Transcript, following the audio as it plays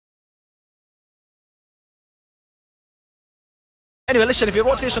Anyway, listen, if you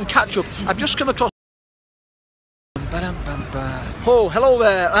want to do some catch-up, I've just come across... Oh, hello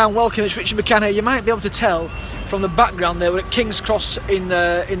there, and welcome. It's Richard McCann here. You might be able to tell from the background there, we're at King's Cross in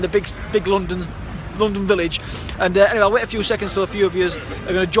the big London village. And anyway, I'll wait a few seconds till a few of you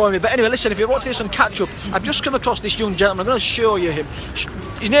are going to join me. But anyway, listen, if you want to do some catch-up, I've just come across this young gentleman. I'm going to show you him.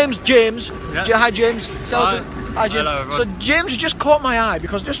 His name's James. Yeah. Hi, James. Hi, James. Hello, everyone. So James has just caught my eye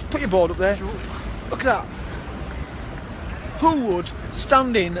because just put your board up there. Sure. Look at that. Who would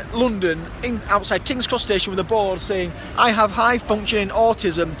stand in London outside King's Cross Station with a board saying, I have high functioning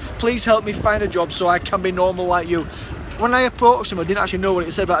autism, please help me find a job so I can be normal like you? When I approached him, I didn't actually know what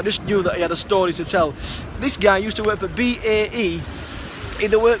it said, but I just knew that he had a story to tell. This guy used to work for BAE in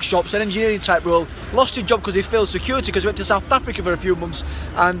the workshops, an engineering type role, lost his job because he failed security because he went to South Africa for a few months,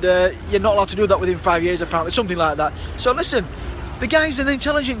 and you're not allowed to do that within 5 years apparently, something like that. So listen, the guy's an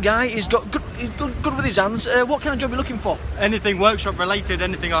intelligent guy, he's good with his hands. What kind of job are you looking for? Anything workshop related,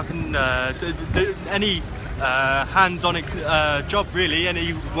 anything I can do, any hands-on job really,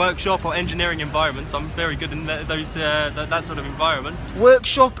 any workshop or engineering environments. I'm very good in that sort of environment.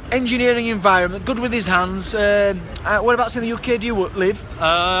 Workshop, engineering environment, good with his hands. Whereabouts in the UK do you live?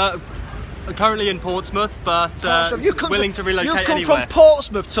 Currently in Portsmouth, but willing to relocate anywhere. You come from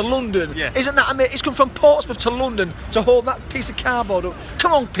Portsmouth to London. Yeah. Isn't that amazing? It's come from Portsmouth to London to hold that piece of cardboard up.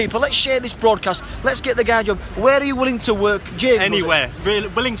 Come on, people, let's share this broadcast. Let's get the guy a job. Where are you willing to work, James? Anywhere.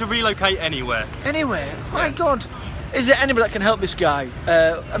 Willing to relocate anywhere. Anywhere? My God. Is there anybody that can help this guy?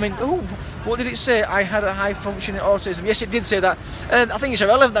 I mean, what did it say? I had a high functioning autism. Yes, it did say that. I think it's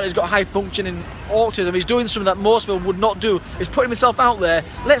irrelevant that he's got high functioning autism. He's doing something that most people would not do. He's putting himself out there.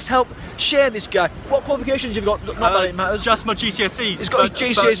 Let's help share this guy. What qualifications have you got? Not that it matters. Just my GCSEs. He's got his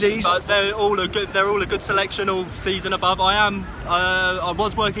GCSEs. But they're all a good selection, all C's and above. I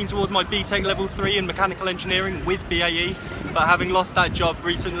was working towards my BTEC level 3 in mechanical engineering with BAE, but having lost that job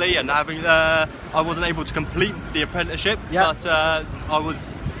recently and having I wasn't able to complete the apprenticeship. Yeah. But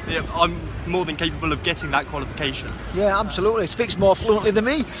I'm more than capable of getting that qualification. Yeah, absolutely. He speaks more fluently than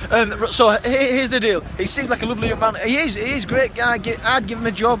me. So here's the deal. He seems like a lovely young man. He is a great guy. I'd give him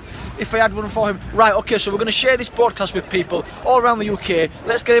a job if I had one for him. Right, okay, so we're going to share this broadcast with people all around the UK.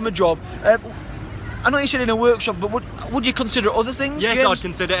 Let's get him a job. I know you said in a workshop, but would you consider other things? Yes, James? I'd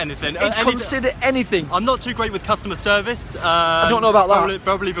consider anything. Consider anything? I'm not too great with customer service. I don't know about that.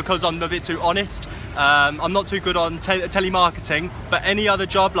 Probably because I'm a bit too honest. I'm not too good on telemarketing, but any other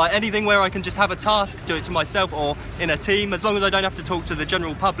job, like anything where I can just have a task, do it to myself or in a team, as long as I don't have to talk to the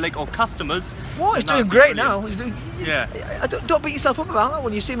general public or customers. What? He's doing great now. Yeah. Don't beat yourself up about that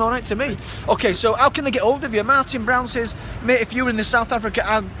one. You seem all right to me. Okay, so how can they get hold of you? Martin Brown says, mate, if you were in the South Africa,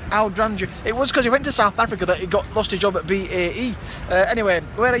 I'll brand you. It was because he went to South Africa that he lost his job at BAE. Anyway,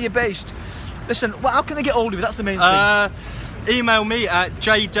 where are you based? Listen, how can they get hold of you? That's the main thing. Email me at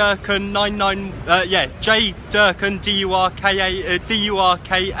jdurkan99 jdurkan DURKAN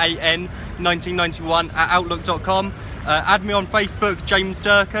 1991 at outlook.com. Add me on Facebook, James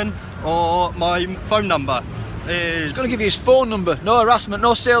Durkan, or my phone number is... He's going to give you his phone number. No harassment,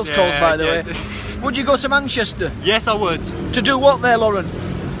 no sales calls, by the way. Would you go to Manchester? Yes, I would. To do what there, Lauren?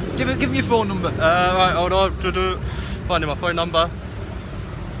 Give him your phone number. Right, hold on. Finding my phone number.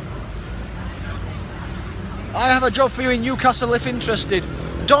 I have a job for you in Newcastle if interested.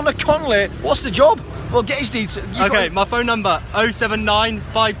 Donna Conley, what's the job? Well, get his details. Okay, my phone number 079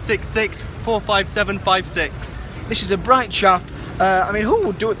 566 45756. This is a bright chap. I mean, who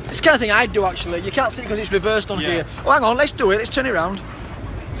would do it? It's the kind of thing I'd do actually. You can't see it because it's reversed on here. Oh, hang on, let's do it. Let's turn it around.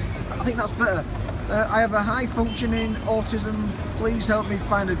 I think that's better. I have a high functioning autism. Please help me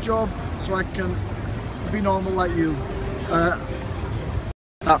find a job so I can be normal like you.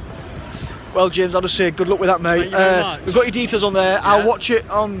 Well, James, I'll just say good luck with that, mate. We've got your details on there. Yeah. I'll watch it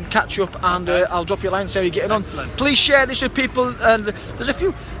on catch up, and I'll drop you a line, see how you're getting on. Please share this with people. And there's a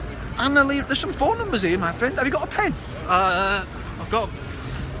few. Anna-Lee, there's some phone numbers here, my friend. Have you got a pen? I've got.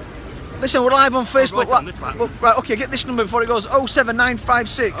 Listen, we're live on Facebook. On this one. Right, okay, get this number before it goes.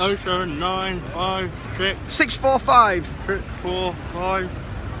 07956 07956 645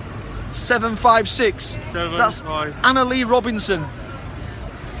 756. That's Anna-Lee Robinson.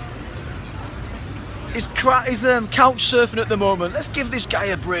 He's couch surfing at the moment. Let's give this guy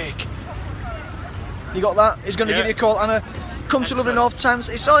a break. You got that? He's going to give you a call. Anna, come to Lovely North Towns.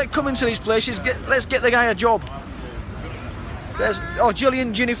 It's all right coming to these places. Let's get the guy a job.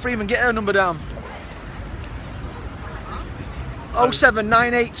 Gillian Ginny Freeman, get her number down.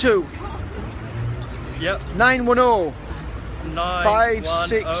 07982 910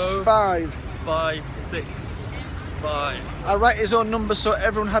 565 565 I write his own number so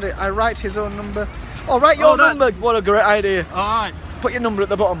everyone had it. I write his own number. Oh, write your number. What a great idea. Alright. Put your number at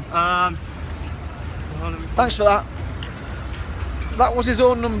the bottom. Thanks for that. That was his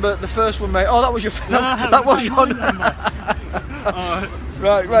own number, the first one, mate. Oh, that was your. That was your number.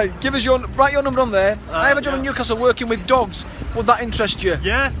 Right. Give us write your number on there. I have a job in Newcastle working with dogs. Would that interest you?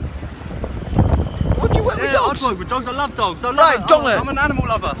 Yeah. Would you work with dogs? I'd work with dogs. I love dogs. I'm an animal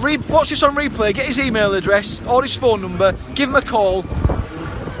lover. Watch this on replay. Get his email address or his phone number. Give him a call.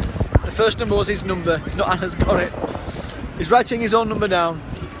 The first number was his number. Not Anna's got it. He's writing his own number down.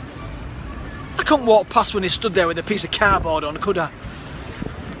 I couldn't walk past when he stood there with a piece of cardboard on, could I?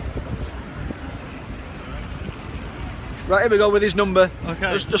 Right, here we go with his number.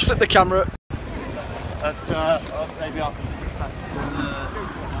 Okay. Just flip the camera. That's maybe I'll fix that.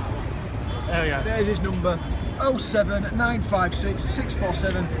 There we go. There's his number. 07956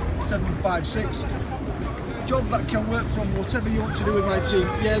 647 756. Job that can work from whatever you want to do with my team.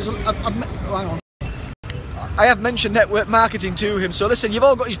 Yeah, hang on. I have mentioned network marketing to him, so listen, you've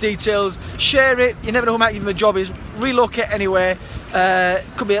all got his details. Share it. You never know who might give him a job. Is relocate anywhere.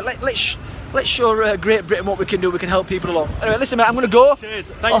 Could be. Let's show Great Britain what we can do. We can help people along. Anyway, listen, mate. I'm going to go.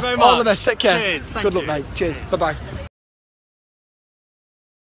 Cheers. Thank you very much. All the best. Take care. Cheers. Thank Good you. luck, mate. Cheers. Bye bye.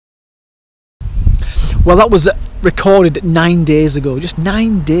 Well, that was recorded 9 days ago, just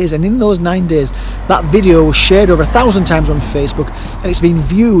 9 days, and in those 9 days that video was shared over 1,000 times on Facebook and it's been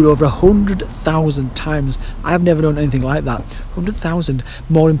viewed over 100,000 times. I have never known anything like that. 100,000.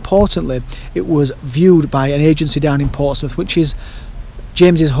 More importantly, it was viewed by an agency down in Portsmouth, which is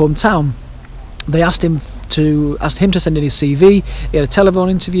James's hometown. They asked him to send in his CV. He had a telephone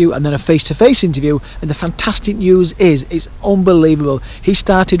interview and then a face-to-face interview, and the fantastic news is it's unbelievable. He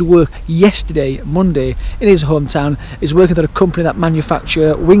started work yesterday, Monday, in his hometown. He's working at a company that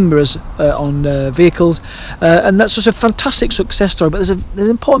manufacture wing mirrors on vehicles, and that's just a fantastic success story. But there's an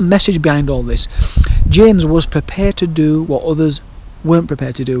important message behind all this. James was prepared to do what others weren't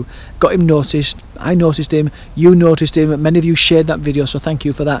prepared to do. Got him noticed. I noticed him. You noticed him. Many of you shared that video, so thank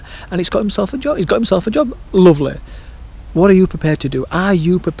you for that. And he's got himself a job. He's got himself a job. Lovely. What are you prepared to do? Are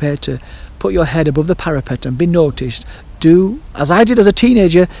you prepared to put your head above the parapet and be noticed? Do as I did as a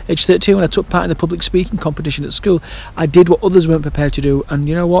teenager, age 13, when I took part in the public speaking competition at school. I did what others weren't prepared to do, and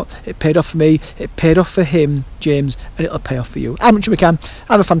you know what? It paid off for me. It paid off for him, James, and it'll pay off for you. I'm Richard McCann.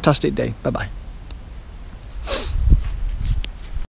 Have a fantastic day. Bye bye.